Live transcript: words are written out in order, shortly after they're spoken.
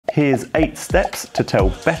Here's 8 steps to tell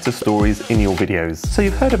better stories in your videos. So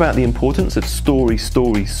you've heard about the importance of story,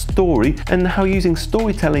 and how using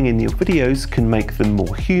storytelling in your videos can make them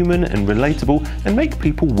more human and relatable and make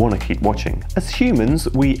people want to keep watching. As humans,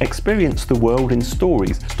 we experience the world in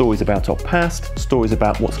stories. Stories about our past, stories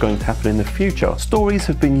about what's going to happen in the future. Stories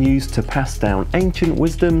have been used to pass down ancient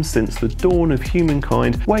wisdom since the dawn of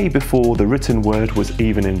humankind, way before the written word was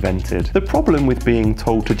even invented. The problem with being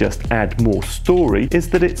told to just add more story is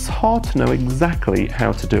that it's hard to know exactly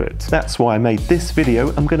how to do it. That's why I made this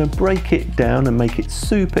video. I'm going to break it down and make it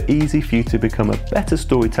super easy for you to become a better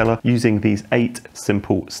storyteller using these 8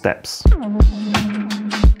 simple steps.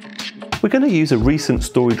 We're going to use a recent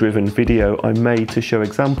story-driven video I made to show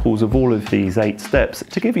examples of all of these 8 steps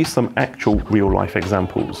to give you some actual real-life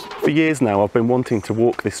examples. For years now, I've been wanting to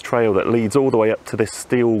walk this trail that leads all the way up to this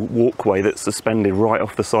steel walkway that's suspended right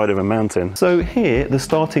off the side of a mountain. So here, the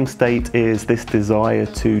starting state is this desire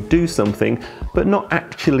to do something, but not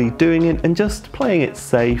actually doing it and just playing it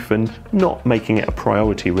safe and not making it a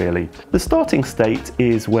priority really. The starting state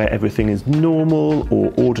is where everything is normal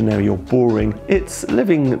or ordinary or boring. It's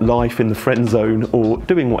living life in the friend zone or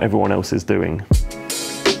doing what everyone else is doing.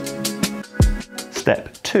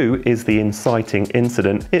 Step 2 is the inciting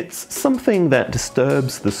incident. It's something that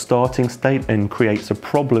disturbs the starting state and creates a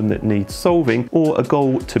problem that needs solving or a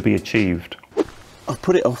goal to be achieved. I've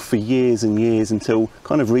put it off for years and years until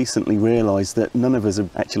kind of recently realised that none of us are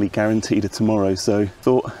actually guaranteed a tomorrow, so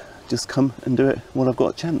thought just come and do it while I've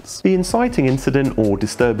got a chance. The inciting incident or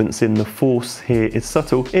disturbance in the force here is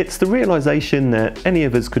subtle. It's the realization that any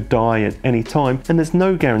of us could die at any time and there's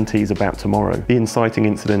no guarantees about tomorrow. The inciting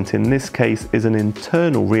incident in this case is an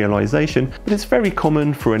internal realization, but it's very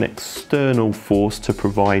common for an external force to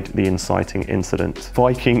provide the inciting incident.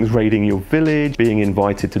 Vikings raiding your village, being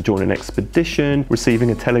invited to join an expedition,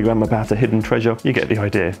 receiving a telegram about a hidden treasure, you get the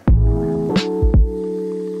idea.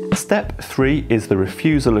 Step 3 is the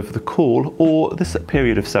refusal of the call or this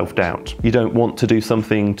period of self-doubt. You don't want to do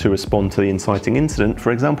something to respond to the inciting incident,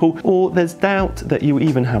 for example, or there's doubt that you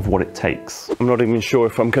even have what it takes. I'm not even sure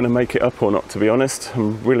if I'm going to make it up or not, to be honest.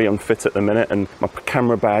 I'm really unfit at the minute and my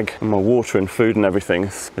camera bag and my water and food and everything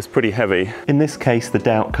is pretty heavy. In this case, the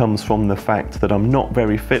doubt comes from the fact that I'm not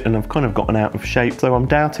very fit and I've kind of gotten out of shape, so I'm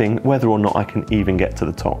doubting whether or not I can even get to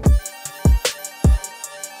the top.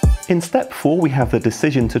 In step 4, we have the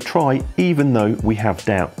decision to try even though we have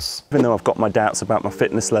doubts. Even though I've got my doubts about my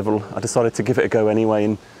fitness level, I decided to give it a go anyway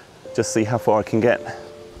and just see how far I can get.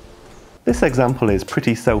 This example is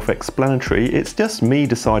pretty self-explanatory. It's just me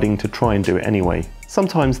deciding to try and do it anyway.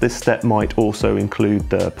 Sometimes this step might also include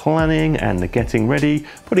the planning and the getting ready,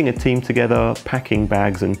 putting a team together, packing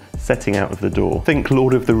bags and setting out of the door. Think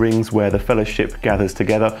Lord of the Rings, where the Fellowship gathers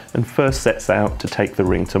together and first sets out to take the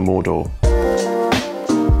ring to Mordor.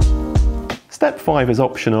 Step 5 is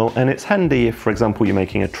optional and it's handy if, for example, you're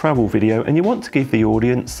making a travel video and you want to give the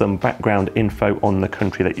audience some background info on the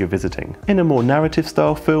country that you're visiting. In a more narrative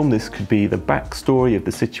style film, this could be the backstory of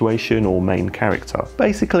the situation or main character.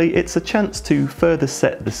 Basically, it's a chance to further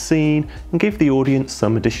set the scene and give the audience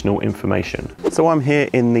some additional information. So I'm here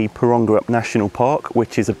in the Parongarup National Park,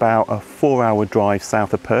 which is about a 4-hour drive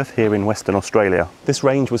south of Perth here in Western Australia. This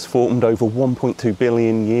range was formed over 1.2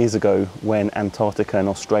 billion years ago when Antarctica and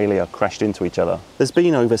Australia crashed into each other. There's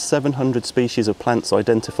been over 700 species of plants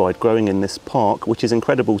identified growing in this park, which is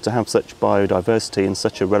incredible to have such biodiversity in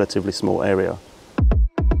such a relatively small area.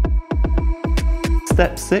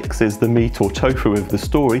 Step 6 is the meat or tofu of the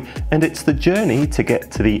story, and it's the journey to get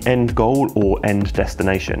to the end goal or end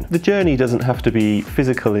destination. The journey doesn't have to be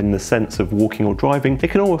physical in the sense of walking or driving. It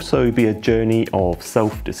can also be a journey of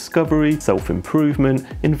self-discovery, self-improvement,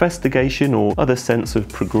 investigation, or other sense of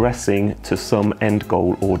progressing to some end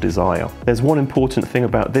goal or desire. There's one important thing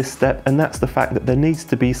about this step, and that's the fact that there needs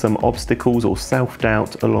to be some obstacles or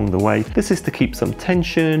self-doubt along the way. This is to keep some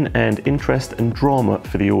tension and interest and drama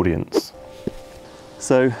for the audience.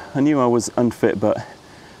 So I knew I was unfit, but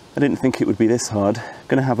I didn't think it would be this hard.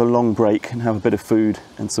 Gonna have a long break and have a bit of food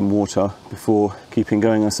and some water before keeping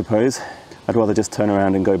going, I suppose. I'd rather just turn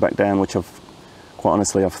around and go back down, which quite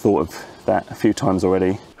honestly, I've thought of that a few times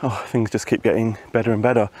already. Oh, things just keep getting better and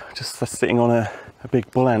better. Just sitting on a big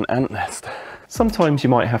bull ant nest. Sometimes you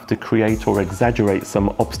might have to create or exaggerate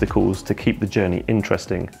some obstacles to keep the journey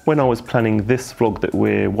interesting. When I was planning this vlog that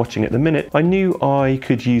we're watching at the minute, I knew I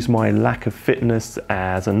could use my lack of fitness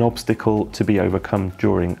as an obstacle to be overcome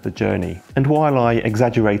during the journey. And while I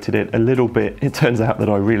exaggerated it a little bit, it turns out that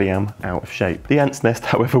I really am out of shape. The ant's nest,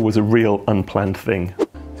 however, was a real unplanned thing.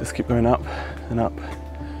 Just keep going up and up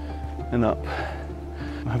and up.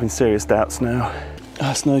 I'm having serious doubts now.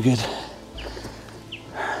 That's no good.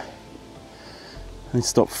 I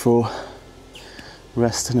stop for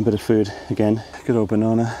rest and a bit of food again. Good old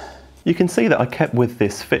banana. You can see that I kept with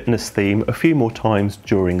this fitness theme a few more times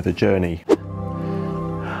during the journey.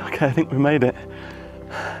 Okay, I think we made it.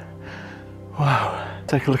 Wow,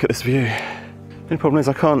 take a look at this view. The only problem is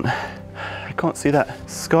I can't see that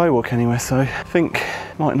skywalk anywhere, so I think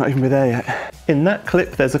I might not even be there yet. In that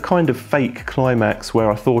clip, there's a kind of fake climax where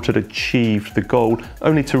I thought I'd achieved the goal,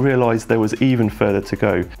 only to realise there was even further to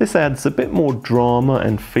go. This adds a bit more drama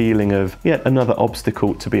and feeling of yet another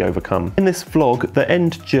obstacle to be overcome. In this vlog, the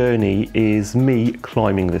end journey is me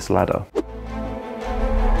climbing this ladder.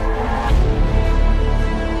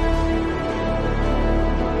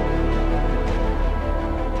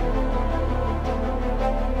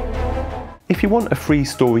 If you want a free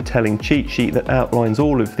storytelling cheat sheet that outlines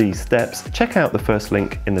all of these steps, check out the first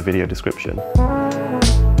link in the video description.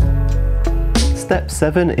 Step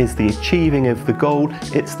 7 is the achieving of the goal.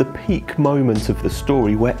 It's the peak moment of the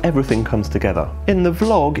story where everything comes together. In the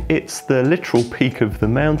vlog, it's the literal peak of the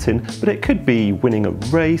mountain, but it could be winning a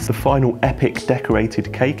race, the final epic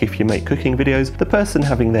decorated cake if you make cooking videos, the person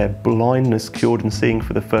having their blindness cured and seeing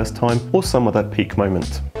for the first time, or some other peak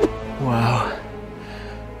moment. Wow.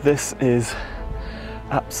 This is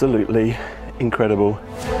absolutely incredible.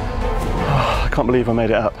 Oh, I can't believe I made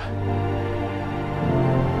it up.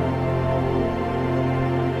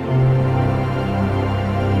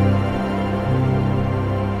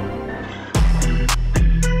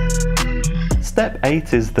 Step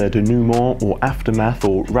 8 is the denouement or aftermath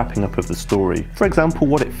or wrapping up of the story. For example,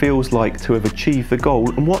 what it feels like to have achieved the goal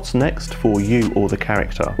and what's next for you or the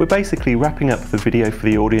character. We're basically wrapping up the video for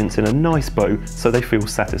the audience in a nice bow so they feel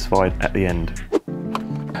satisfied at the end.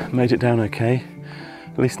 Made it down okay.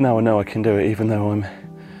 At least now I know I can do it, even though I'm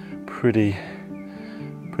pretty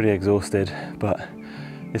exhausted, but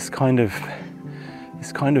it's kind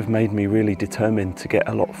of made me really determined to get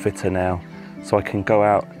a lot fitter now, so I can go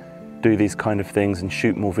out, do these kind of things and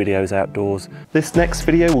shoot more videos outdoors. This next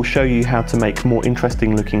video will show you how to make more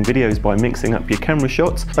interesting looking videos by mixing up your camera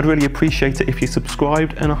shots. I'd really appreciate it if you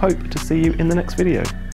subscribed, and I hope to see you in the next video.